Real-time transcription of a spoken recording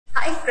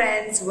Hi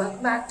friends,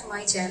 welcome back to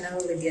my channel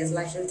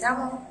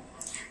Lydiazlifestyletamil.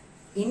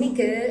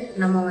 இன்னைக்கு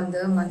நம்ம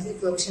வந்து monthly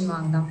collection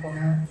வாங்க தான்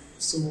போறோம்.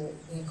 So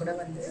நீங்க கூட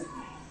வந்து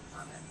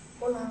வாங்க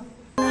போலாம்.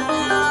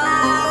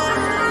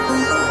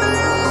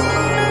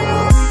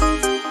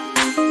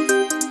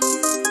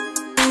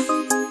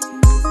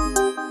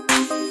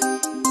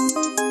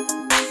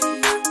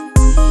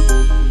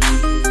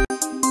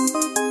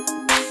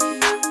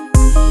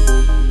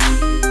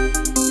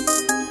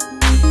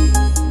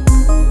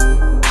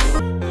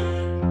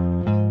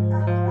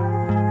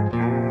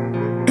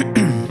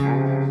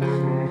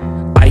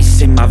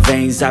 In my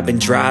veins, I've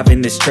been driving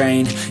this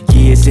train.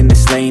 Years in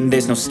this lane,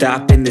 there's no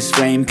stopping this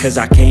flame. Cause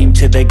I came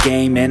to the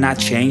game and I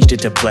changed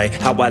it to play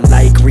how I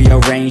like,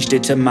 rearranged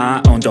it to my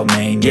own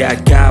domain. Yeah, I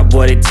got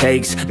what it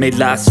takes, made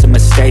lots of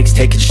mistakes,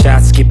 taking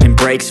shots, skipping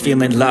breaks,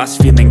 feeling lost,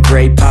 feeling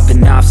great,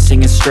 popping off,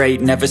 singing straight,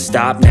 never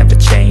stopped, never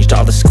changed.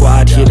 All the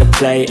squad here to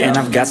play and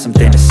I've got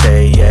something to say,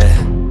 yeah.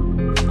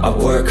 I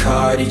work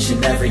hard each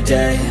and every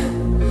day,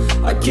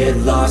 I get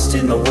lost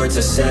in the words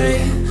I say.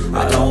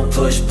 I don't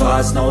push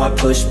pause, no I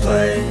push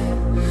play.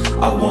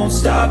 I won't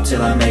stop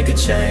till I make a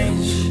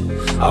change.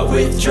 I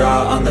withdraw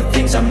on the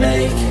things I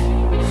make.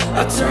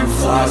 I turn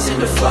flaws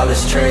into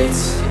flawless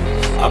traits.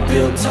 I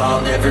build tall,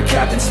 never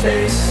capped in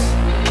space.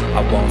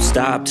 I won't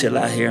stop till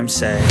I hear him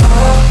say,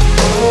 oh,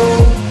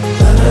 oh,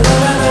 la la la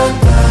la la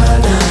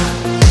la,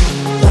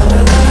 la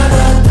la la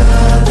la la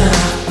la,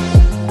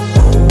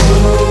 oh,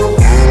 oh.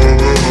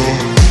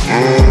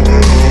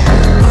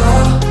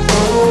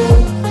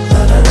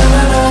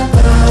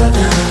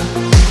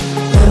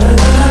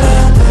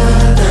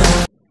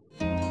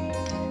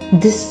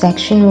 This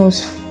section was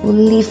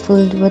fully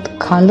filled with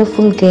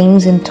colorful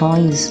games and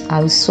toys. I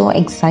was so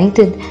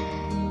excited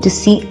to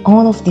see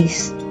all of these.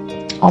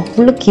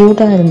 Avlo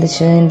cute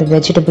irundhuchu in the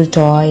vegetable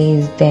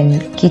toys, then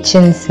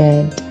kitchen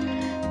set,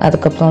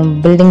 adukaprom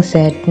building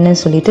set nu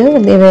solittu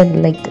there were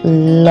like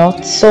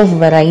lots of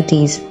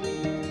varieties.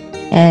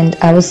 And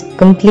I was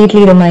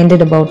completely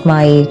reminded about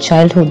my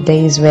childhood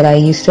days where I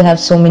used to have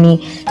so many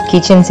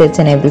kitchen sets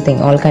and everything,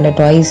 all kind of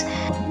toys.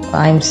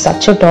 I'm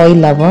such a toy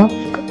lover.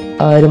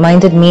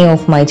 Reminded me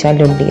of my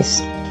childhood days.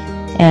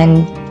 And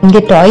inge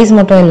toys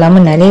mattum illama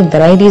nariya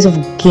varieties of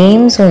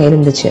games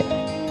irundhuchu,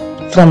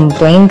 from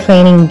brain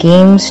training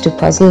games to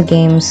puzzle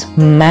games,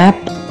 map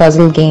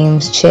puzzle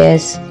games,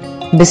 chess,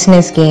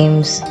 business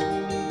games,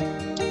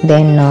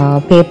 then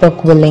paper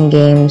quilling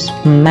games,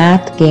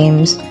 math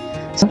games,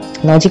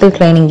 logical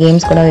training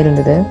games kuda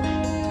irundhudu.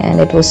 And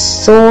it was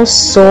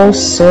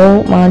so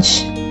much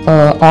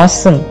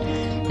awesome.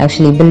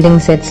 Actually building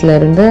sets la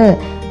irundhu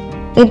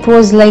it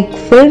was like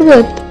filled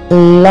with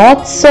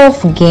lots of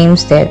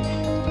games there.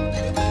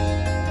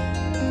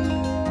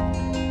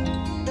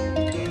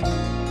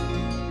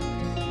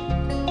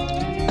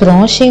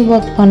 Crochet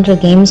work பண்ற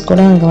games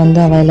கூட அங்க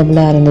வந்து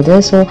அவைலபிளா இருந்தது.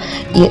 So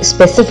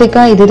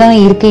ஸ்பெசிஃபிக்கா இதுதான்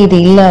இருக்கு இது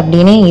இல்ல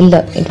அப்படினே இல்ல.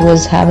 It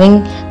was having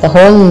the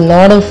whole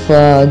lot of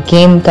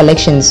game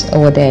collections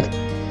over there.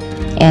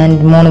 And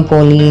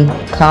Monopoly,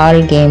 car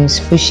games,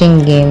 fishing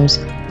games,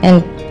 and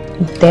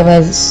there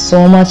was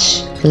so much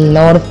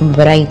lot of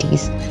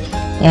varieties.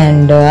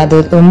 And அது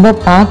ரொம்ப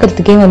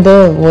பார்க்கிறதுக்கே வந்து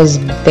was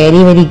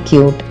very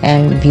cute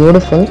and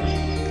beautiful.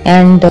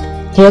 And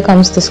here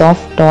comes the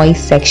soft toy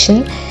section.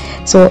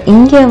 So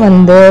இங்க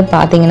வந்து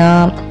பாத்தீங்கன்னா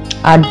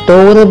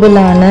adorable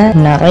ஆன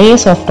நிறைய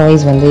soft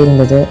toys வந்து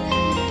இருந்தது.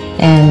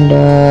 And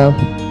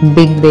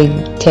big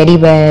teddy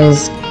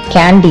bears,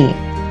 candy.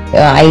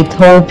 I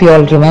hope you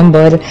all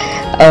remember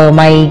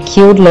my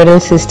cute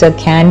little sister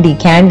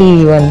candy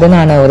வந்து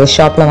நான் ஒரு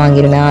ஷாப்ல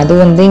வாங்கியிருந்தேன். அது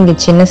வந்து இங்க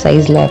சின்ன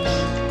சைஸ்ல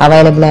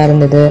அவைலபிளா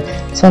இருந்தது.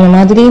 ஸோ அந்த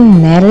மாதிரி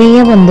நிறைய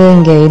வந்து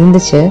இங்கே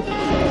இருந்துச்சு.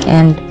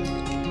 And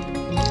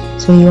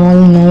so you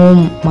all know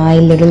my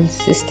little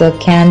sister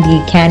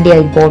candy I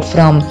pot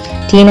from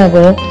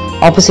Nagar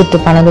opposite to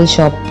Panagal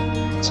shop.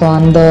 So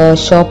அந்த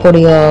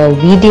ஷாப்போடைய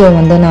வீடியோ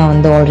வந்து நான்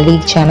வந்து ஆல்ரெடி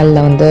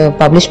சேனலில் வந்து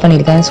பப்ளிஷ்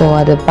பண்ணியிருக்கேன். ஸோ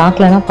அது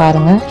பார்க்கலன்னா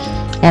பாருங்கள்.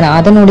 அண்ட்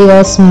அதனுடைய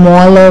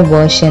ஸ்மாலர்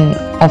வெர்ஷன்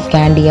ஆஃப்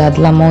கேண்டி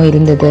அதெல்லாமும்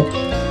இருந்தது.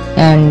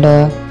 அண்ட்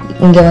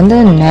இங்கே வந்து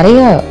நிறைய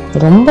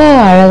ரொம்ப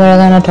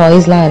அழகழகான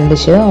டாய்ஸ்லாம்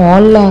இருந்துச்சு.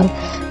 All R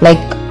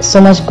like so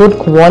much good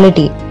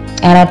quality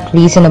and at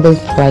reasonable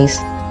price.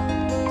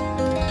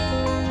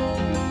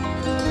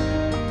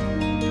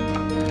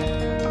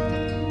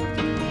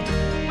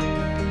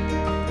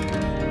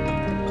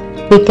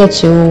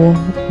 Pikachu,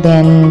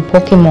 then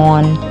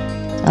Pokemon,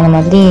 அந்த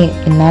மாதிரி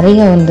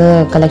நிறைய வந்து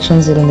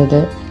கலெக்ஷன்ஸ்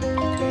இருந்தது.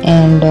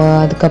 அண்ட்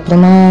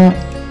அதுக்கப்புறமா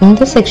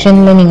இந்த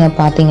செக்ஷனில் நீங்கள்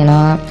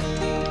பார்த்தீங்கன்னா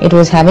it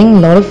was having a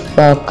lot of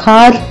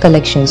car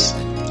collections.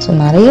 So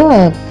நிறைய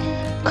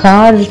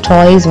car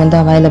toys வந்து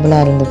அவைலபிளா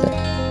இருந்தது.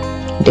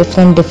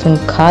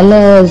 different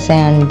colors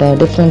and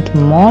different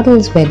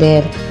models were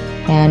there.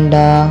 And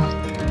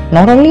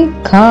not only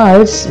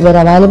cars were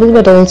available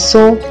but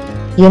also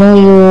you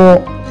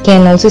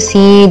can also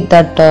see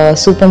that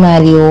Super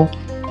Mario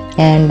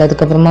and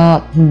அதுக்கப்புறமா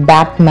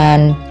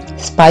Batman,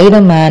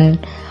 Spider-Man,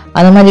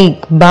 அந்த மாதிரி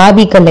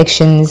Barbie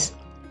collections,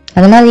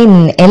 அந்த மாதிரி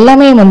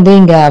எல்லாமே வந்து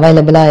இங்க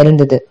அவைலபிளா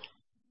இருந்தது.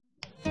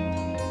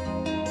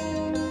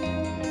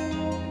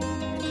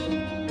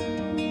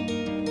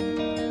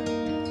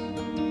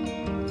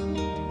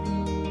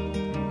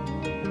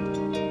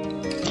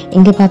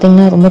 இங்கே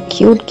பார்த்தீங்கன்னா ரொம்ப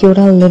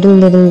க்யூட்டாக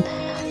லிட்டில்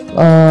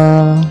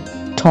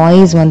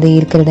டாய்ஸ் வந்து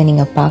இருக்கிறத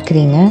நீங்கள்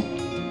பார்க்குறீங்க.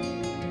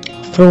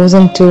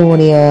 ஃப்ரோசன் 2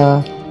 உடைய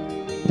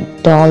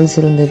டால்ஸ்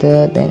இருந்தது,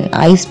 தென்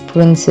ஐஸ்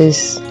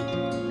பிரின்சஸ்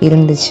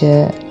இருந்துச்சு.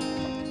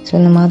 ஸோ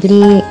இந்த மாதிரி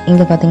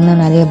இங்கே பார்த்தீங்கன்னா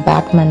நிறைய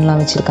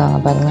பேட்மேன்லாம் வச்சுருக்காங்க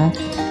பாருங்கள்.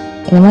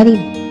 இந்த மாதிரி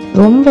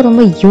ரொம்ப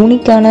ரொம்ப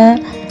யூனிக்கான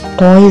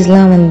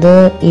டாய்ஸ்லாம் வந்து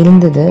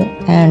இருந்தது.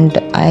 அண்ட்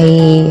ஐ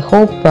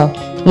ஹோப்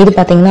இது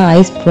பார்த்தீங்கன்னா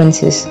ஐஸ்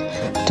பிரின்சஸ்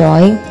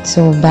டாய்.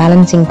 ஸோ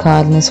பேலன்சிங்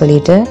கார்னு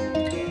சொல்லிட்டு,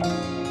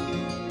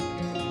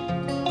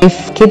 if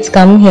kids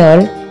come here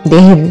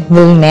they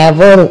will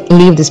never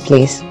leave this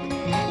place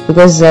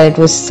because it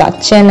was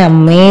such an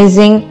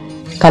amazing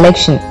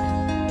collection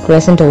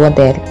present over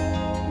there.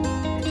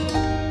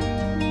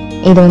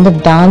 இது வந்து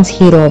டான்ஸ்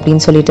ஹீரோ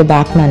அப்படின்னு சொல்லிட்டு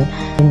பேட்மேன்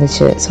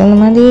இருந்துச்சு. ஸோ இந்த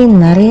மாதிரி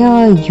நிறையா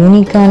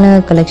யூனிக்கான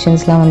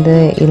கலெக்ஷன்ஸ்லாம் வந்து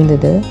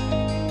இருந்தது.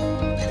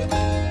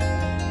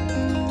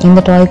 இந்த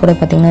டாய் கூட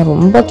பார்த்தீங்கன்னா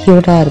ரொம்ப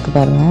க்யூட்டாக இருக்குது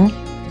பாருங்கள்.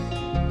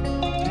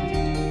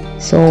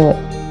 ஸோ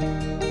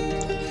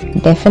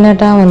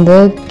டெஃபினட்டாக வந்து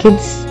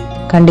கிட்ஸ்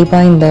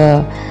கண்டிப்பாக இந்த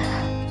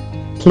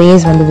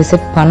பிளேஸ் வந்து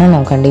விசிட்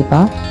பண்ணணும்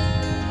கண்டிப்பாக.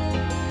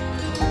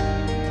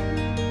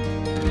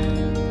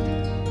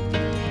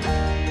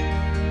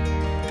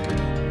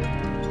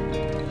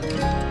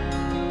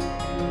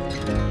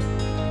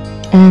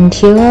 And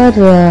here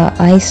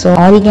I saw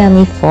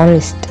origami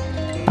forest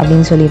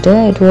அப்படின்னு சொல்லிட்டு,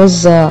 it was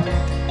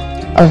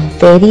a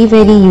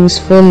very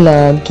useful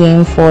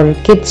game for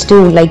kids to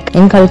like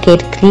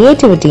inculcate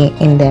creativity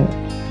in them.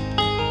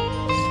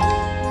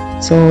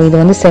 So இது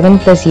வந்து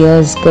 7+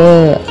 இயர்ஸ்க்கு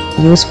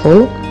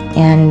யூஸ்ஃபுல்.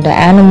 அண்ட்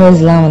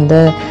அனிமல்ஸ்லாம்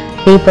வந்து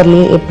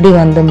பேப்பர்லேயே எப்படி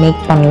வந்து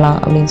மேக் பண்ணலாம்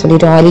அப்படின்னு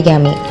சொல்லிட்டு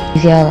ஆரிகாமி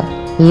ஈஸியாக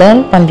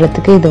லேர்ன்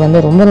பண்ணுறதுக்கு இது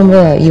வந்து ரொம்ப ரொம்ப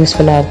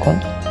யூஸ்ஃபுல்லாக இருக்கும்.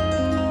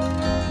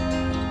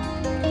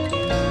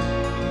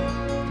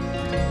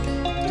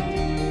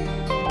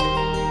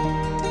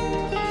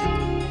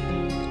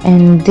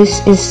 And this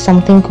is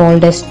something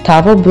called as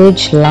Tower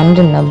Bridge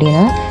London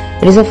அப்படின்னா,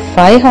 it is a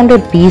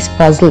 500-piece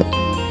puzzle.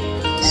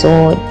 So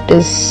it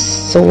is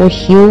so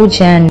huge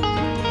and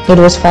it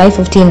was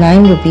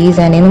 559 rupees.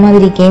 And இந்த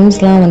மாதிரி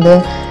கேம்ஸ்லாம் வந்து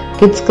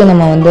கிட்ஸ்க்கு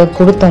நம்ம வந்து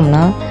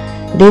கொடுத்தோம்னா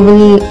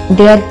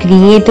their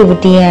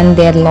creativity and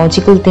their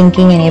logical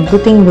thinking and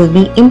everything will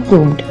be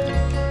improved.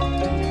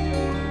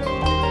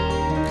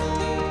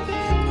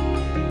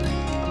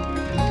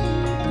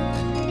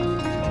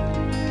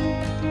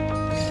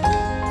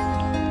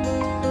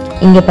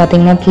 இங்கே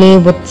பார்த்தீங்கன்னா play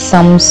with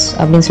sums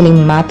அப்படின்னு சொல்லி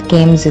மேத்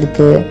கேம்ஸ்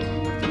இருக்குது.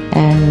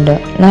 அண்ட்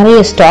நிறைய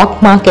ஸ்டாக்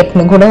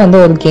மார்க்கெட்னு கூட வந்து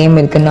ஒரு கேம்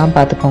இருக்குன்னா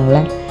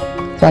பார்த்துக்கோங்களேன்.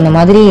 ஸோ அந்த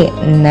மாதிரி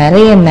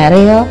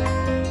நிறைய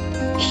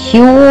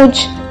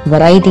huge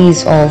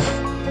varieties of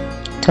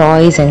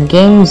toys and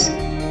games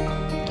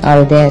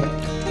R there.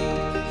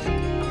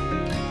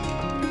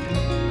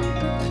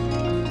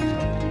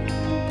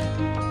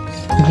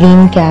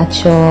 Dream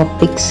catcher,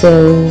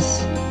 pixels,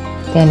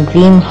 then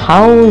dream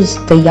house,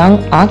 the young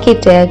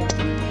architect,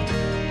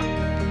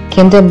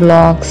 kinder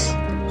blocks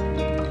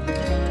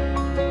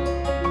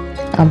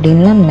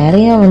அப்படின்லாம்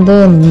நிறைய வந்து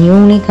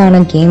யூனிக்கான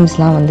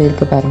கேம்ஸ்லாம் வந்து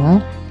இருக்கு பாருங்க.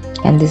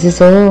 And this is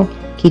a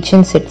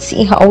kitchen set.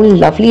 See how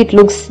lovely it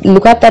looks.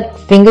 Look at that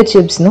finger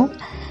chips, no?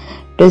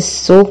 It is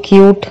so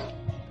cute.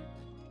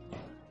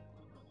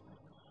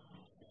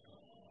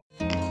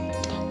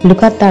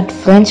 Look at that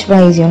French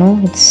fries, you know,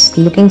 it's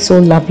looking so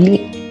lovely.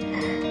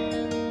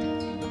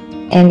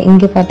 And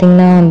இங்க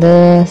பாத்தீங்கன்னா வந்து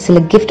சில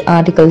gift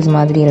articles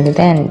மாதிரி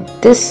இருந்தது. And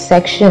this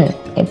section,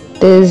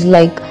 it is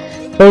like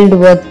filled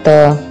with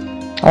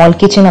all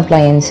kitchen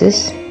appliances.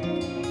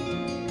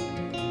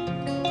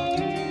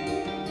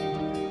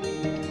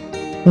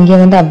 இங்கே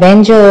வந்து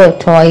Avenger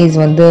toys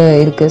வந்து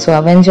இருக்கு. So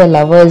Avenger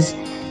lovers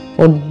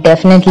would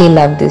definitely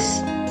love this.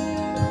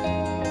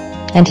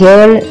 And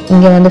here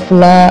இங்கே வந்து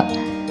ஃபுல்லாக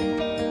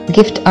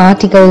gift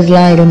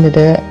articlesலாம்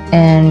இருந்தது.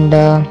 And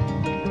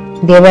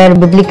there were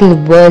biblical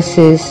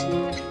verses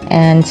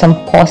and some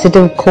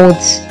positive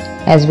quotes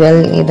as well.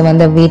 இது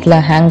வந்து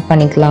வீட்டில் ஹேங்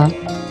பண்ணிக்கலாம்.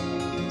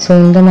 ஸோ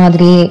இந்த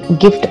மாதிரி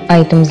கிஃப்ட்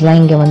ஐட்டம்ஸ்லாம்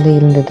இங்கே வந்து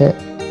இருந்தது.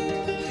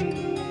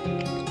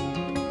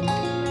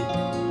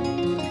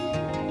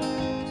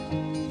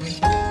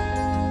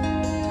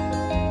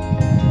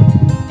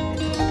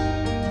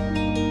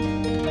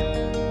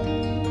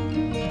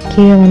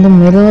 கீழே வந்து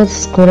மிரர்ஸ்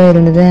கூட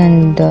இருந்தது.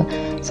 And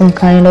some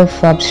kind of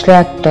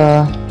abstract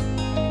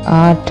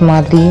art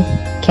மாதிரி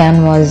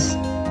கேன்வாஸ்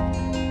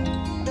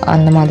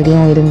அந்த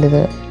மாதிரியும்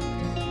இருந்தது.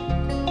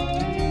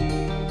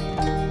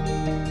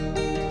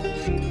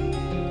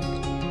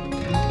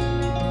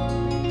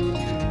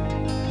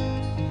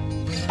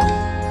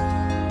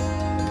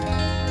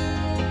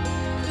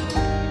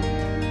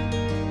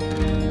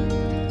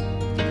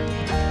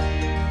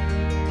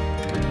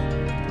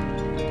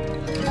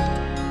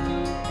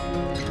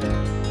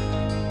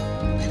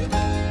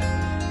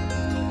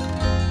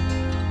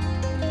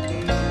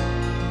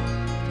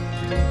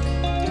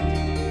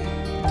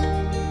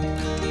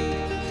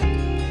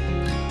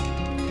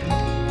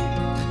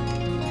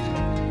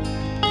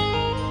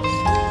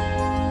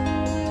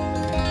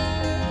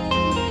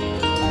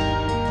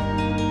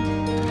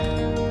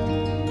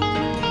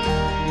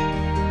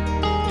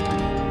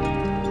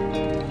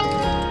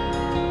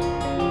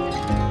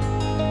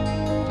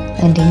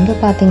 And இங்கே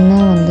பார்த்தீங்கன்னா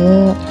வந்து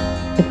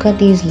look at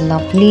these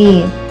lovely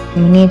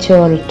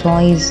miniature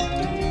toys.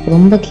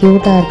 ரொம்ப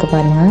க்யூட்டாக இருக்குது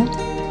பாருங்கள்.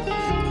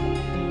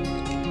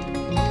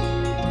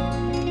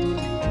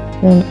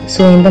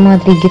 ஸோ இந்த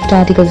மாதிரி gift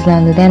articlesலாம்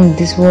இருந்தது. And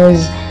this was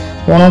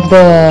one of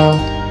the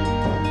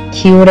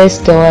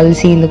cutest dolls.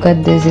 See, look at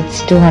this, it's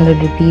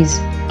 200 rupees.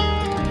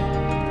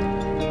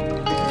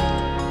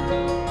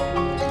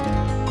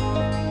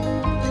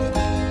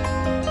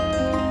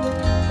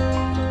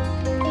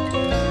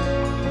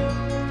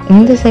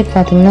 இந்த சைட்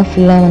பார்த்தீங்கன்னா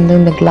ஃபுல்லாக வந்து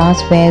இந்த class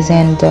verse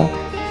and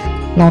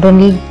not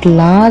only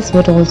class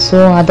but also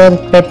other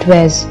bed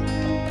verse,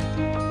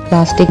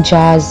 plastic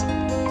jars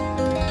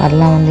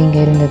அதெல்லாம் வந்து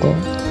இங்கே இருந்தது.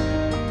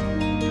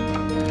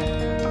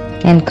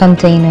 And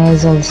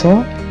containers also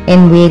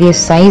in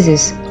various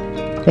sizes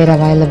were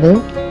available.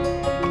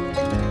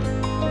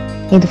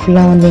 இது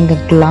ஃபுல்லாக வந்து இங்கே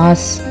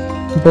கிளாஸ்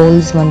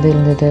பவுல்ஸ் வந்து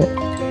இருந்தது.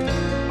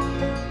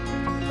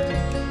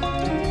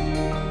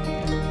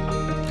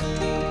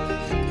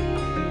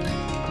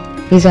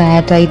 These are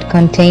airtight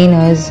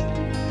containers.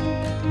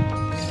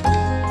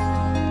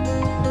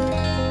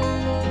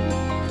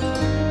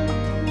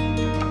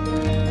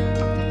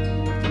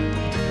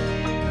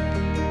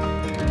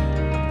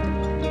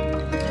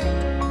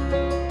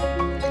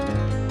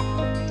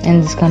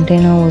 And this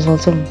container was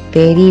also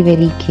very,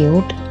 very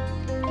cute.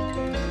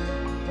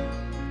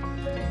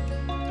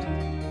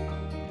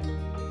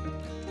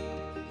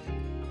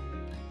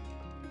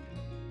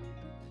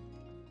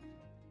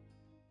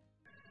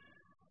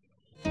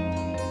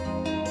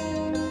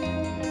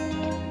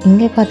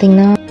 இங்கே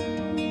பார்த்தீங்கன்னா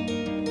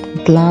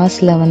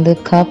கிளாஸில் வந்து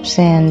கப்ஸ்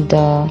அண்ட்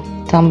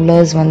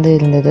டம்ளர்ஸ் வந்து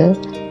இருந்தது.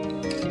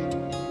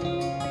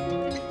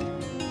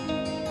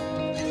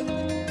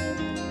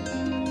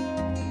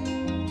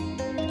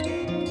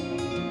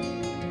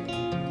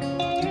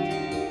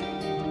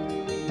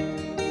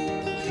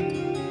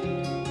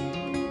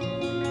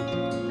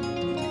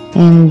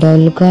 And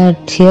look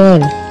at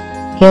here.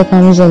 Here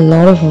comes a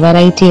lot of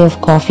variety of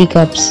coffee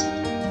cups,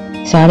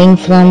 starting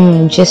from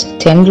just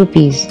 10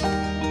 rupees.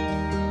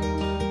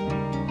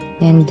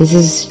 And this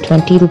is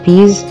 20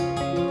 rupees.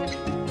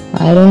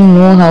 I don't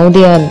know how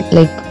they are,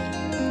 like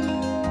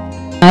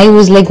I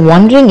was like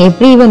wondering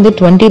every even the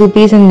 20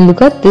 rupees and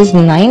look at this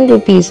 9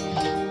 rupees.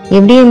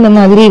 எப்படி இந்த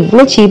மாதிரி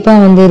இவ்வளோ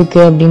சீப்பாக வந்து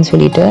இருக்கு அப்படின்னு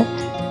சொல்லிட்டு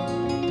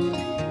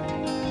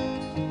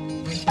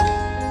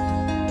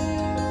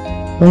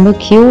ரொம்ப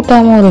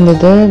க்யூட்டாகவும்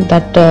இருந்தது.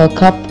 That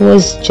cup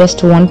was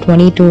just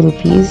 122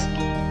 rupees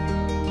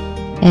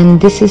and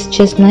this is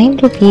just 9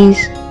 rupees.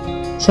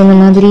 So இந்த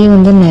மாதிரி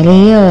வந்து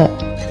நிறைய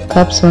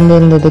கப்ஸ் வந்து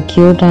இருந்தது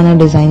க்யூட்டான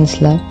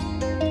டிசைன்ஸில்.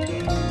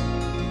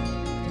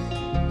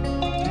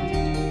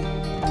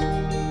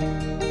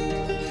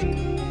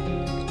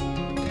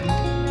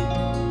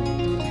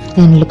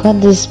 And look at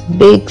this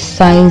big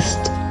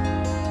sized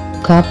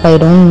cup. I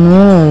don't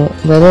know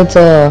whether it's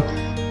a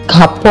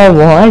cup or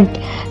what.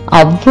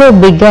 அவ்வளோ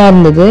பிக்காக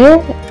இருந்தது.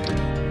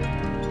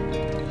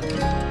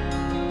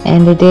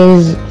 And it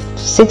is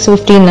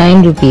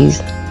 659 rupees.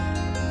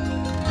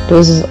 It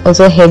was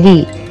also heavy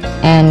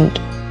and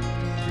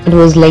it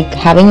was like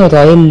having a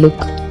royal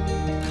look.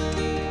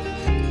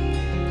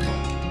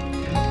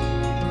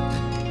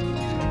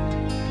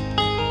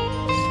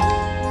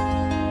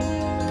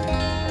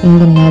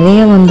 இங்கே நிறைய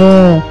வந்து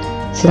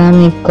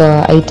ceramic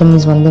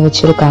items வந்து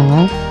வச்சுருக்காங்க.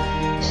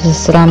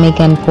 Ceramic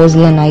and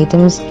porcelain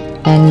items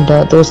and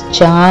those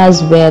jars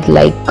were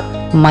like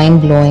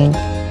mind-blowing.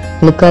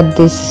 Look at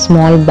this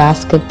small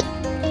basket.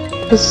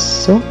 It was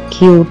so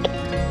cute.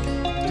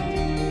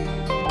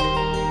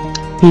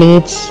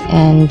 Plates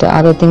and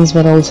other things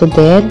were also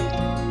there.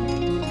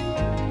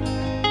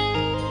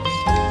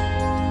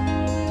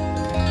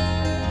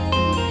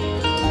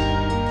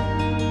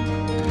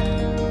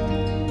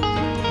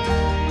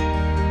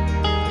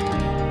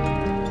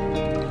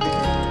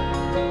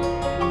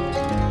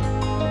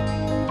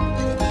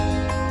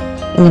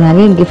 இங்கே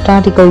நிறைய gift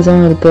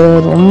ஆர்டிகல்ஸும்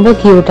இருக்குது, ரொம்ப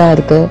க்யூட்டாக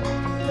இருக்குது.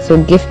 ஸோ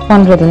கிஃப்ட்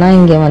பண்ணுறதுலாம்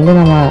இங்கே வந்து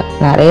நம்ம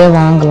நிறைய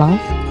வாங்கலாம்.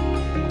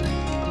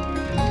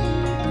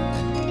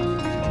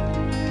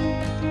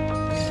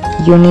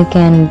 யூனிக்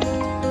அண்ட்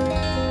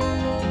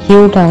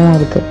க்யூட்டாகவும்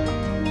இருக்குது.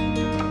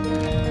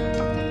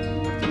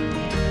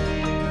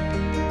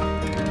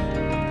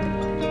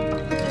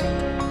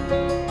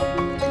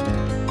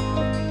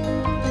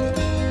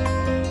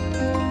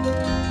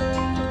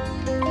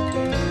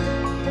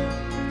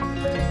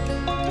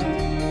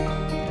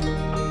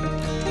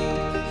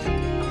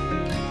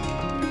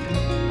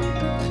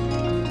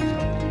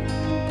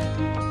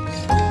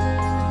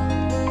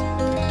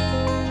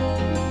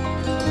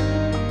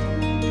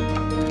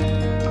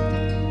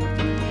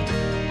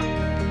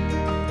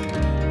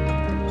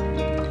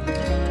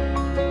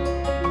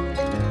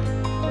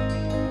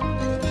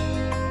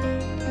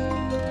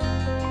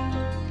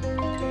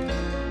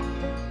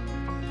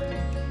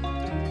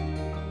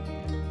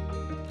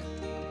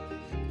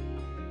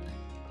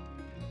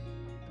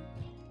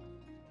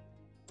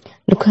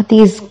 Look at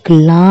these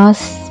glass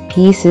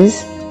pieces.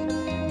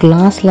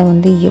 கிளாஸில்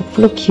வந்து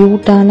எவ்வளோ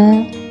க்யூட்டான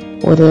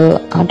ஒரு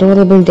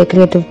அடோரபிள்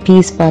டெக்கரேட்டிவ்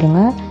பீஸ்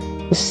பாருங்கள்.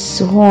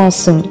 so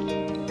awesome.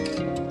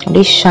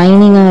 அப்படியே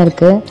ஷைனிங்காக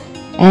இருக்குது.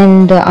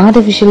 And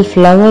artificial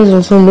flowers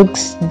also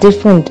looks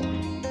different.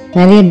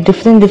 நிறைய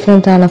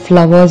டிஃப்ரெண்டான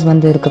ஃப்ளவர்ஸ்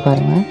வந்து இருக்குது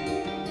பாருங்கள்.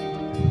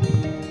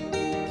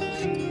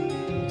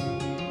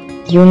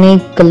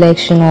 Unique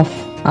collection of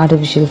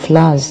artificial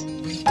flowers.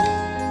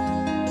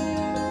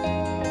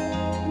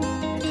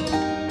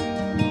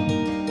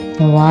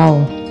 Wow,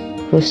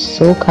 it was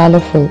so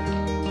colorful.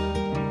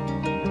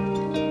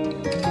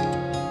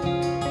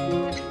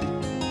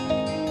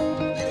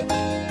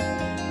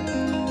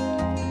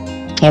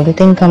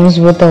 Everything comes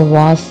with a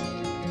vase.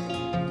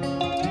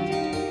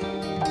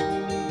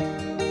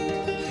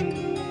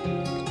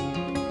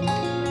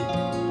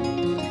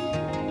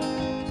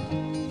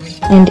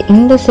 And in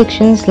the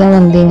sections la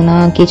vandinga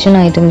kitchen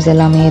items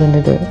ellame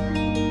irundhudu,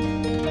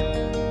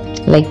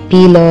 like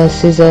peelers,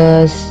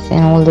 scissors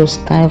and all those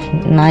kind of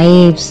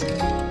knives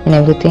and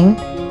everything.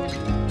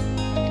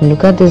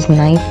 Look at this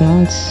knife, no,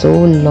 it's so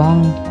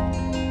long.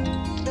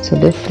 So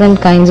different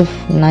kinds of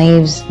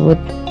knives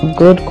with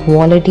good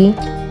quality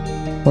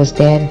was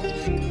there.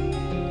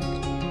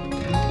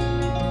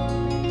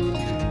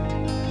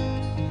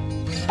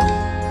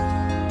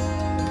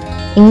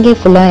 இங்கே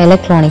ஃபுல்லாக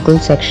electronical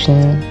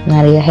section,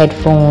 நிறைய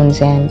headphones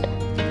and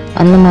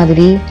அந்த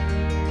மாதிரி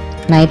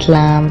night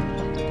lamp,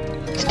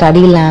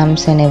 study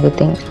lamps and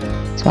everything.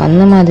 So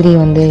அந்த மாதிரி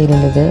வந்து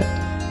இருந்தது.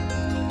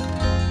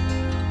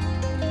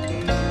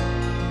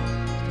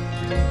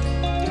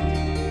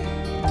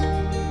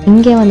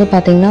 இங்கே வந்து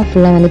பார்த்தீங்கன்னா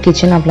ஃபுல்லாக வந்து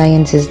கிச்சன்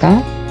அப்ளையன்சஸ்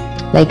தான்,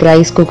 like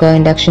rice cooker,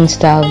 induction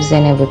stoves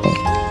and everything.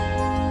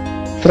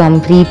 From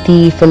Preethi,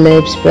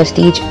 Philips,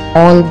 prestige,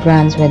 all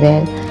brands were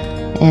there.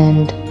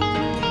 And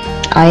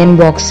iron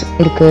box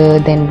இருக்கு,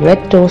 தென்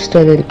ரெட்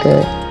டோஸ்டர் இருக்கு.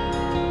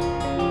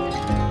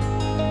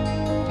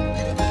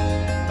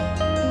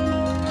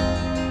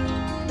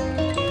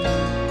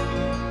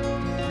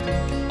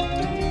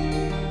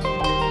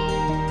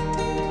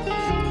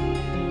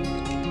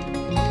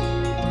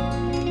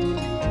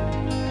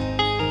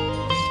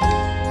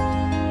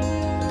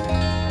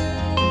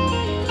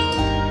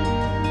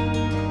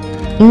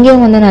 இங்கே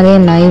வந்து நிறைய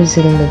நைவ்ஸ்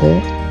இருந்தது.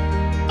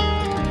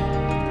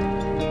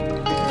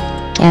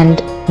 அண்ட்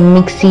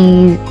மிக்சி,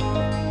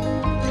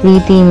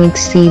 பிரீத்தி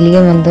மிக்சிலேயே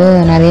வந்து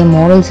நிறைய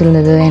மாடல்ஸ்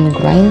இருந்தது. அண்ட்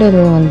கிரைண்டர்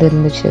வந்து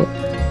இருந்துச்சு.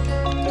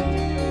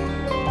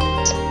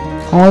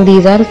 All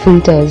these are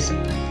filters.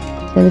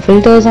 இந்த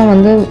ஃபில்டர்ஸும்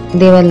வந்து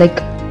தே வர்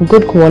லைக்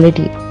குட்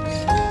குவாலிட்டி.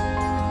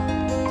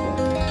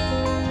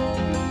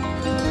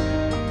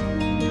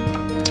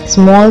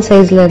 ஸ்மால்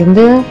சைஸ்ல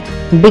இருந்து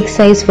பிக்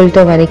சைஸ்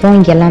ஃபில்டர்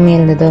வரைக்கும் எல்லாமே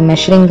இருந்தது.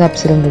 மெஷரிங்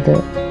கப்ஸ் இருந்தது.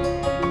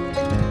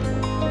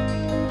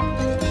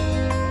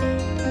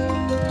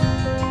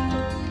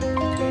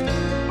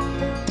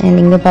 அண்ட்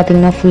இங்கே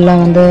பார்த்தீங்கன்னா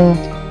ஃபுல்லாக வந்து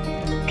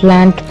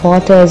பிளான்ட்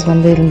பாட்டர்ஸ்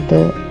வந்து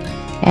இருந்தது.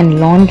 அண்ட்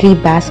லாண்ட்ரி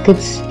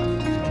பேஸ்கெட்ஸ்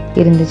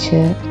இருந்துச்சு.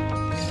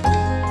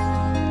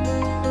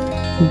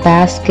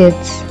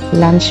 பேஸ்கெட்ஸ்,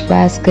 லன்ச்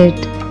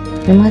பேஸ்கெட்,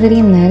 இந்த மாதிரி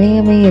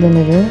நிறையவே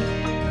இருந்தது.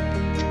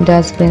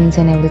 Dustbins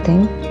and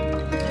everything.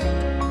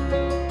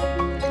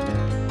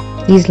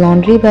 These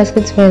laundry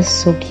baskets were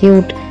so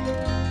cute.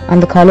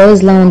 அந்த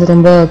கலர்ஸ்லாம் வந்து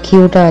ரொம்ப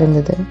க்யூட்டாக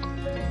இருந்தது.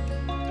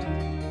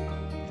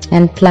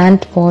 அண்ட்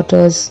பிளான்ட்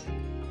பாட்டர்ஸ்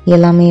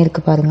எல்லாமே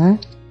இருக்குது பாருங்கள்.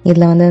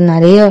 இதில் வந்து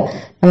நிறைய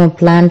நம்ம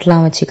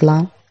பிளான்ட்லாம்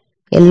வச்சுக்கலாம்.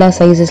 எல்லா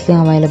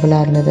சைஸஸ்லேயும்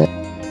அவைலபிளாக இருந்தது.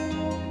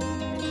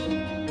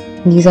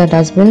 These are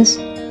dustbins,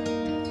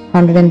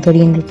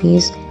 113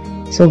 rupees.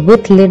 So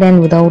with lid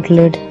and without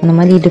lid அந்த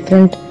மாதிரி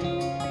டிஃப்ரெண்ட்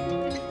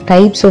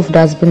டைப்ஸ் ஆஃப்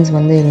டஸ்ட்பின்ஸ்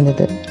வந்து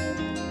இருந்தது.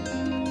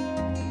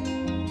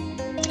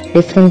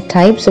 Different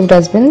types of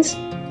dustbins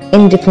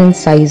in different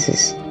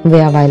sizes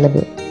were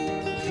available.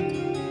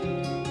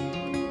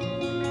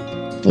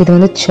 இது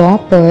வந்து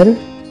chopper.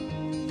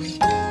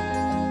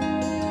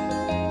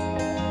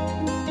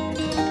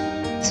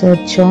 So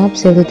chops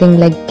everything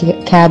like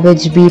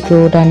cabbage,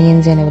 beetroot,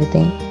 onions and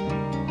everything.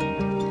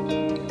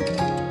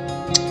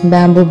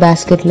 Bamboo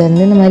basket la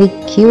irundhu இந்த மாதிரி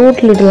cute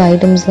little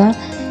items தான்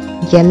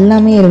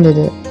எல்லாமே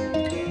இருந்தது.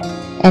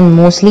 And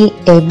mostly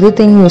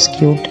everything was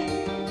cute.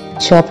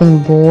 Chopping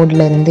board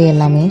la irundhu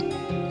எல்லாமே.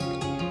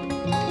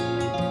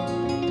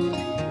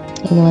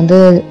 இங்க வந்து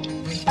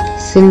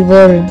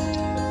silver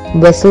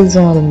vessels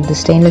இருந்தது,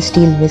 stainless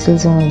steel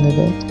vessels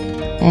இருந்தது.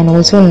 And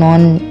also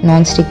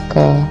non-stick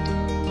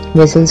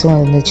vessels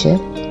இருந்துச்சு.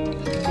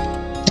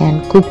 And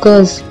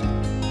cookers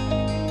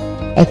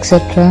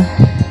etc.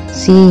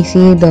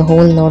 see the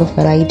whole lot of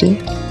variety.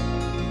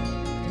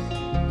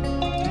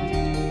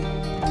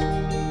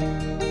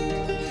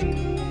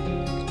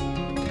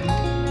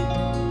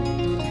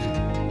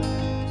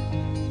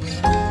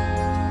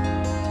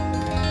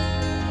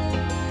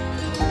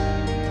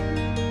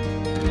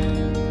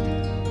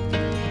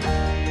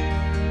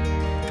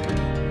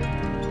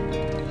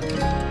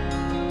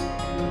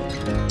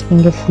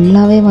 இங்கே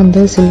ஃபுல்லாகவே வந்து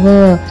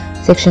சில்வர்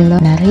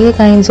செக்ஷனில் நிறைய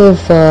கைண்ட்ஸ்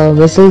ஆஃப்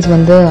வெசல்ஸ்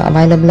வந்து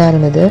அவைலபிளாக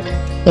இருந்தது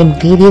இன்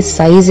வேரியஸ்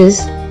சைஸஸ்.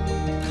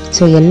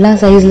 ஸோ எல்லா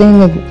சைஸ்லேயும்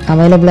இங்கே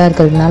அவைலபிளாக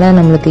இருக்கிறதுனால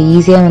நம்மளுக்கு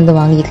ஈஸியாக வந்து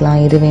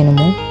வாங்கிக்கலாம் எது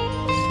வேணுமோ.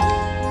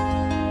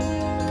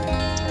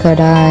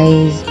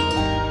 கடாய்ஸ்,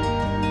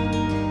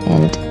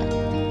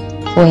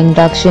 for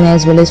induction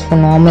as well as for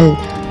normal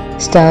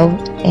stove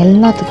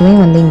எல்லாத்துக்குமே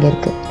வந்து இங்க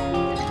இருக்கு.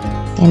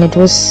 And it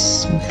was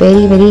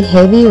very very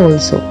heavy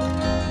also.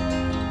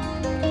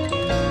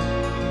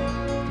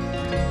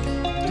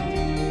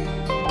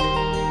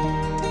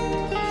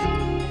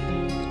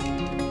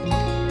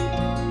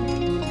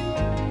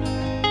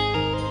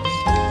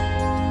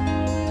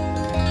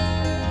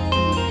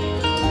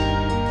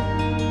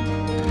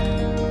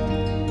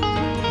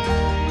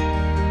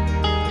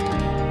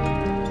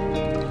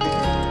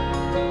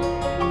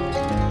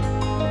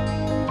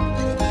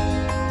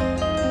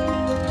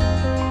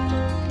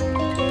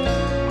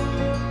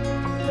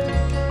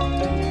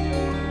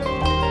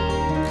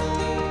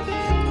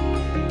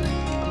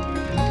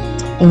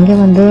 இங்க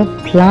வந்து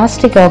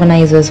plastic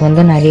organizers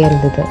வந்து நிறைய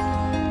இருந்தது.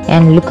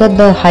 And look at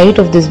the height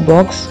of this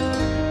box.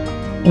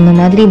 இந்த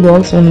மாதிரி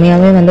பாக்ஸ்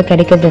உண்மையாவே வந்து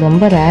கிடைக்கிறது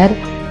ரொம்ப ரேர்.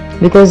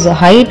 பிகாஸ்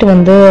ஹைட்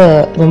வந்து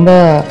ரொம்ப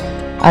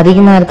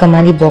அதிகமாக இருக்க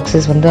மாதிரி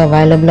பாக்ஸஸ் வந்து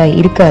அவைலபிளாக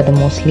இருக்காது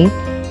மோஸ்ட்லி.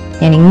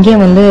 அண்ட் இங்கே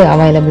வந்து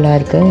அவைலபிளாக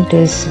இருக்குது. It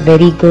is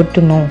very good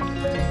to know.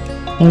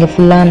 இங்கே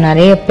ஃபுல்லாக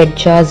நிறைய பெட்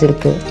ஜார்ஸ்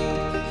இருக்குது.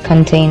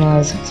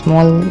 Containers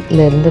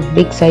ஸ்மால்லேருந்து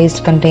big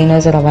sized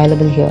containers are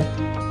available here.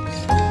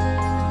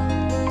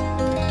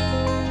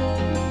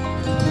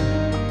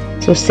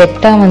 So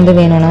செட்டாக வந்து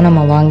வேணும்னா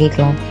நம்ம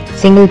வாங்கிக்கலாம்.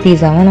 சிங்கிள்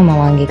பீஸாவும் நம்ம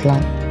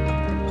வாங்கிக்கலாம்.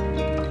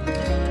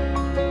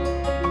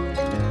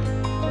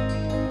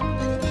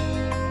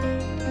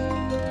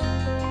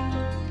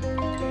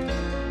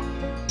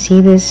 See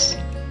this,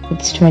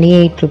 it's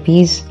 28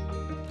 rupees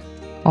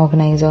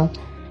organizer.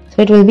 So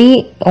it will be,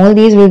 all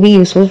these will be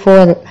useful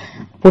for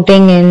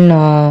putting in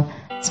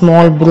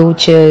small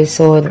brooches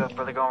or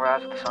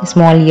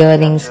small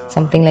earrings,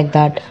 something like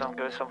that.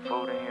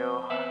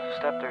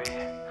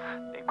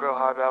 Grow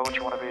hard about what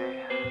you want to be.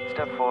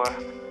 Step 4,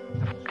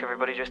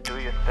 everybody just do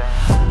your thing.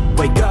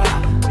 Wake up.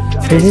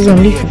 This is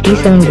only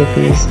 57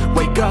 rupees.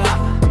 Wake up.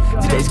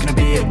 Today's gonna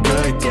be a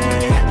good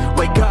day.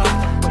 Wake up.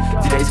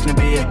 Today's gonna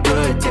be a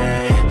good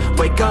day.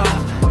 Wake up.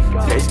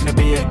 Today's gonna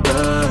be a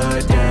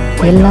good day.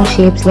 எல்லா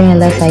ஷேப்ஸ்லயும்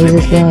எல்லா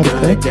சைஸஸ்லயும்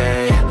இருக்கு.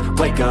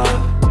 Wake up.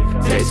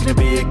 Today's gonna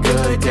be a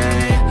good day.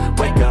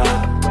 Wake up.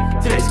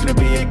 Today's gonna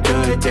be a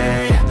good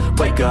day.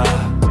 Wake up.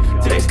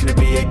 Today's gonna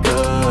be a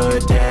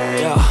good day.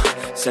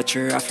 Set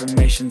your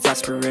affirmations,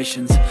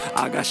 aspirations.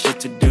 I got shit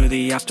to do, the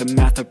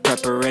aftermath of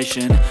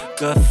preparation.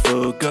 Good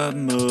food, good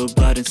mood,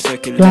 blood in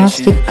circulation.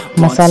 Plastic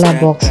masala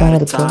box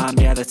இருக்கு.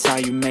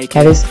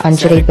 That is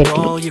anjali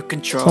petti.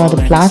 So அது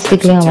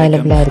plasticலயும்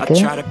available இருக்கு.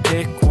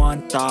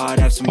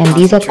 And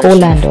these are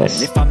colanders.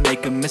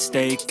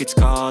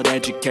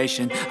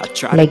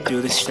 Like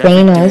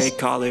strainers.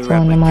 So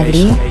அந்த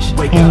மாதிரி.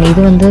 And இது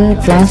வந்து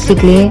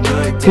plasticலயே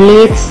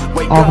plates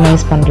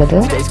organize பண்றது.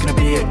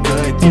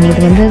 And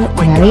இது வந்து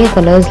நிறைய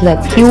கலர்ஸ்ல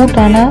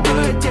கியூட்டான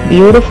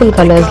பியூட்டிஃபுல்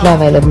கலர்ஸ்ல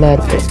அவைலபிளா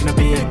இருக்கு.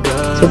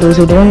 So those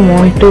who don't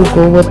want to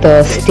go with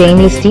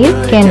stainless steel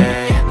can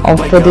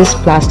opt for this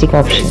plastic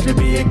option.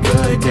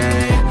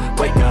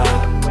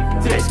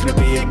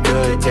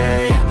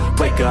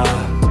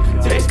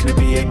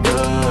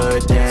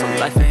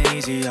 Life ain't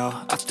easy, yo.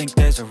 I think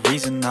there's a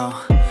reason, though.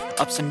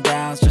 Ups and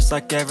downs, just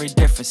like every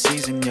different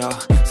season, yo.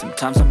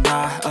 Sometimes I'm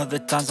high, other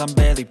times I'm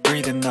barely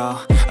breathing, though.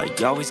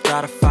 You always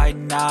gotta fight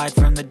and hide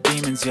from the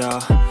demons, yo.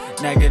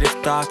 Negative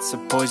thoughts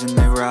are poison,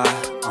 they rot.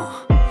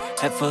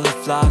 Head full of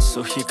flies,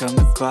 so here come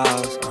the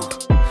clouds.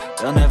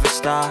 They'll never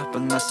stop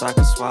unless I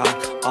can swap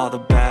all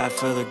the bad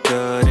for the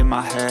good in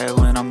my head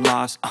when I'm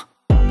lost.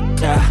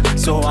 Yeah,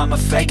 so I'ma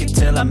fake it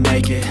till I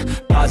make it.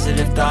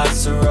 Positive thoughts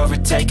are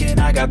overtaken,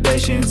 I got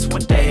patience.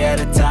 One day at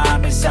a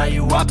time is how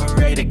you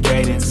operate a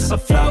cadence. A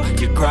flow,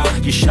 you grow,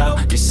 you show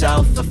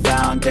yourself a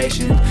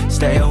foundation.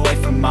 Stay away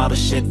from all the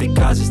shit that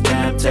causes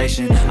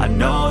temptation. I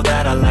know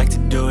that I like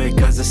to do it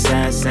cause it's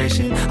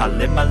sensation. I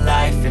live my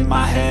life in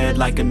my head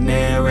like a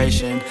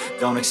narration.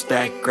 Don't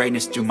expect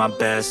greatness, do my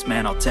best,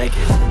 man, I'll take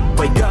it.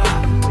 Wake up,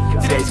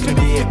 today's gonna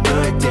be a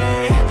good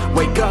day.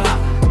 Wake up.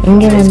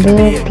 இங்கே வந்து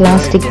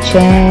plastic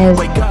chairs,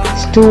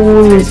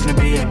 stools,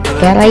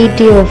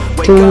 variety of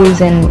stools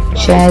and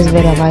chairs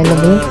were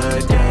available.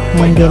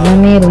 And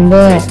எல்லாமே ரொம்ப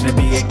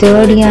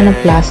sturdyயான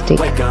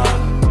plastic.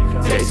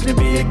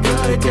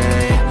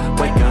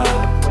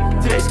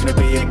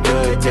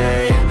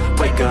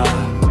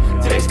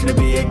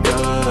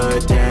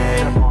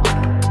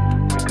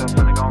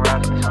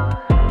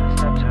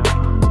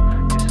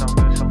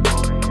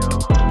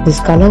 This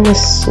color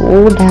was so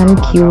damn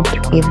cute.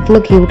 எவ்வளோ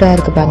கியூட்டா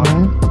இருக்கு பாருங்க.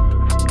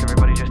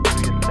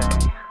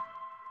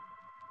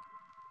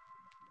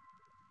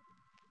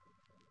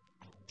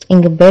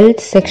 இங்க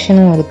belt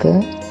செக்ஷனும் இருக்கு.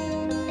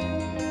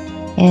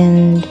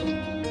 And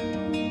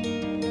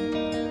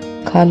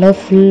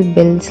கலர்ஃபுல்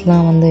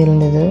பெல்ட்ஸ்லாம் வந்து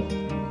இருந்தது.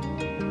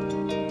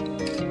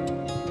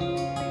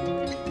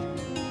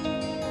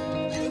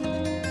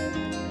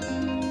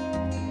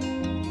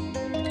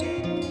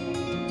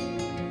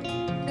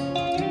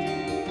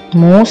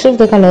 Most of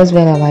the colors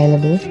were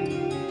available.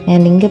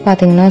 And இங்க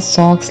பாத்தீங்கன்னா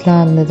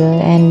சாக்ஸ்லாம் இருந்தது.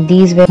 And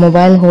these were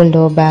mobile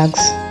holder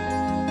bags.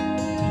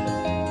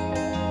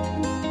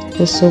 It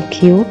was so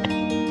cute.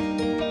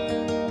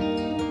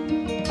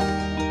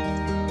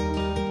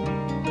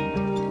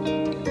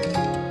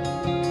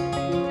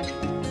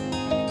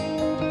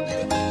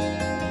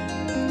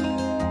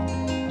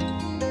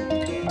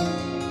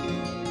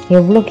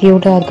 எவ்வளோ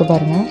க்யூட்டாக இருக்குது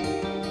பாருங்கள்.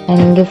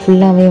 அண்ட் இங்கே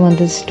ஃபுல்லாகவே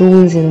வந்து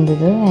ஸ்டூல்ஸ்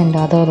இருந்தது and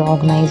other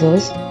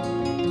organisers.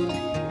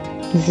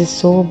 This is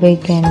so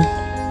big and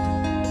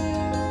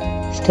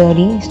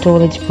study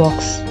storage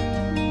box.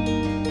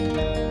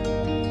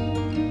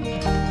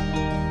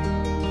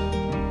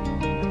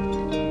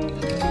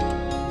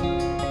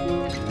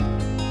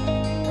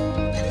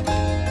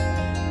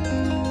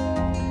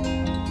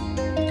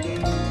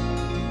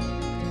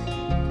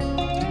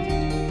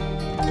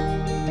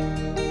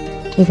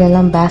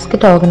 இதெல்லாம்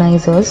basket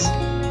organizers.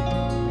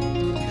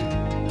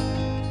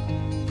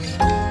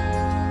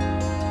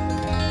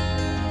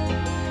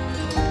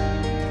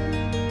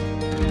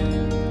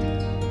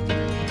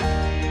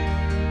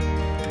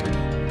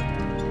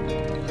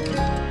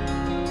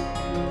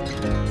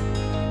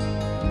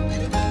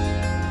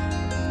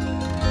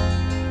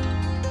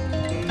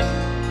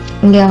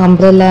 இங்கே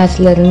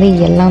அம்ப்ரெல்லாஸ்ல இருந்து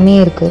எல்லாமே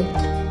இருக்கு.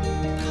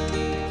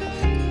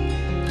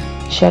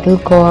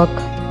 Shuttle cock,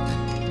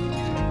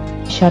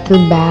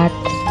 shuttle bat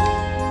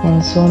and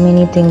so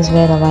many things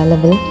were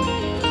available.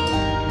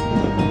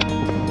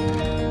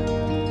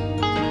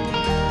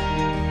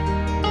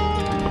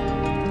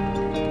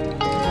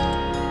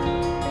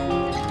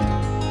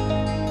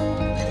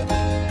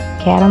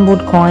 Carom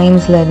board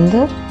coins la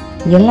irundhu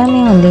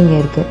எல்லாமே வந்து இங்க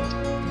இருக்கு.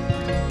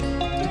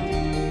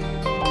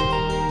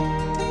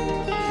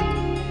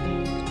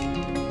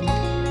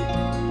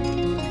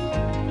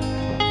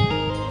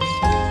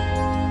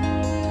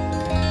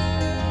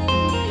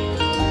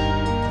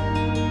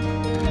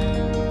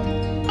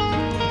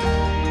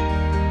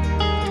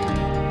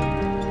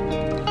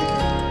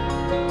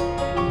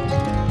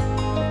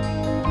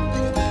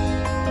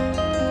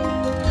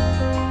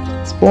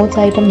 ஸ்போர்ட்ஸ்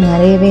ஐட்டம்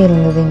நிறையவே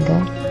இருந்தது இங்க.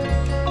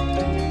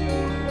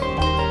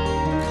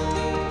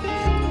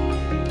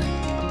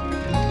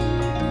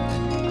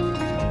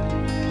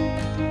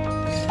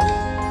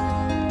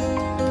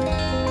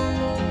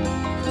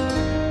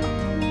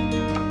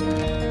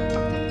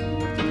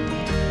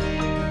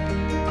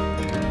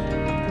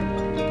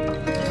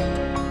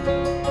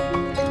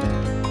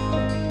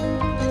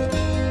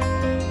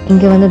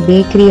 இங்க வந்து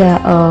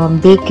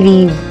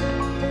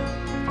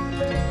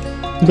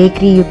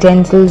பேக்கரி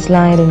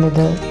யூட்டென்சில்ஸ்லாம்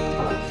இருந்தது.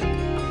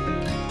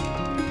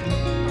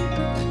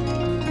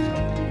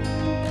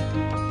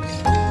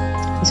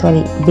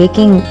 சாரி,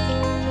 பேக்கிங்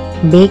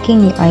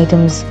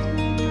ஐட்டம்ஸ்,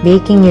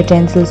 பேக்கிங்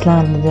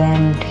யூட்டென்சில்ஸ்லாம் இருந்தது.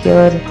 அண்ட்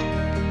ஹியர்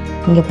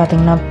இங்கே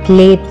பார்த்தீங்கன்னா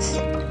plates,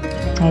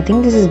 I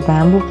think this is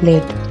bamboo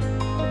plate.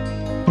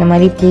 இந்த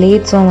மாதிரி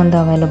பிளேட்ஸும் வந்து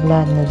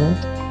அவைலபிளாக இருந்தது.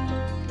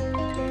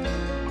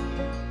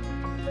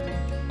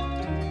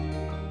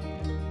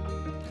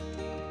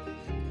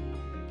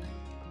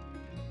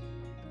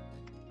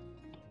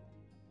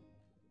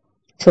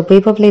 So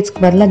paper plates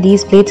badla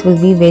these plates will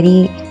be very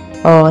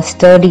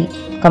sturdy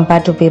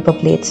compared to paper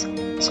plates.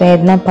 So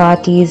edna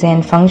parties and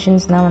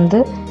functions na vandu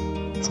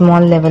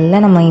small level la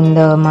nama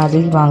indha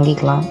madri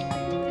vaangikalam.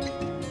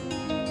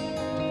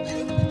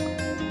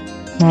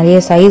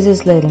 Nariya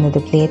sizes la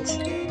irundhathu plates.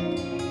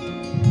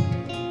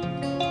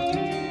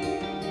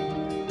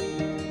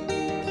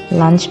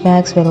 Lunch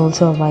bags were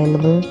also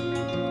available.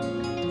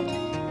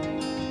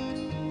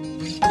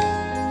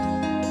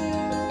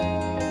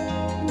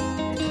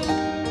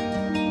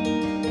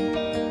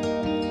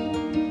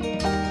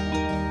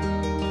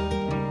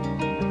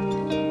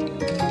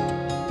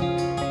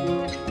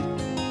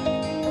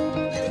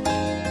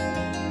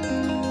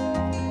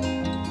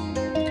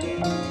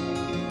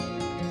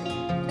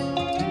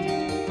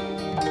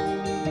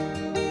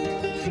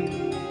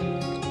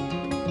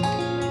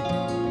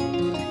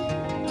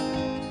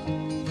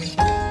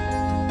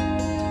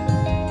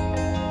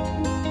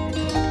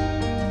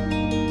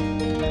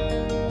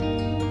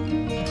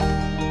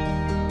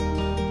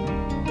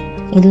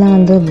 இதெல்லாம்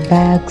வந்து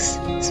packs,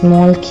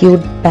 small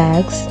cute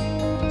packs,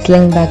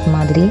 sling bag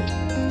மாதிரி.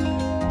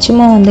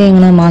 சும்மா வந்து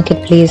எங்கன்னா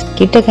market place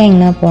கிட்டக்க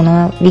எங்கன்னா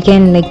போனால் we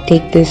can like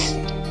take this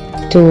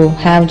to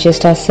have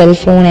just our cell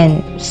phone and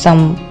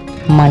some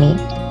money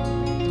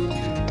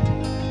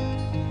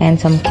and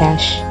some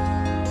cash.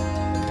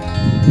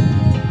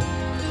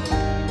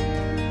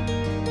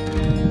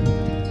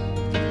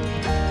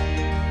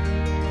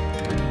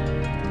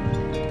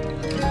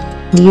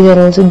 These are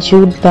also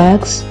jute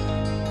bags.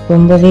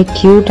 ரொம்பவே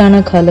க்யூட்டான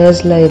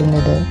கலர்ஸில்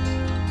இருந்தது.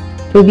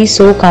 It will be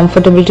so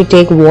comfortable to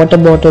take water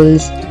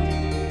bottles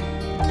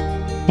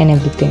and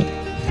everything.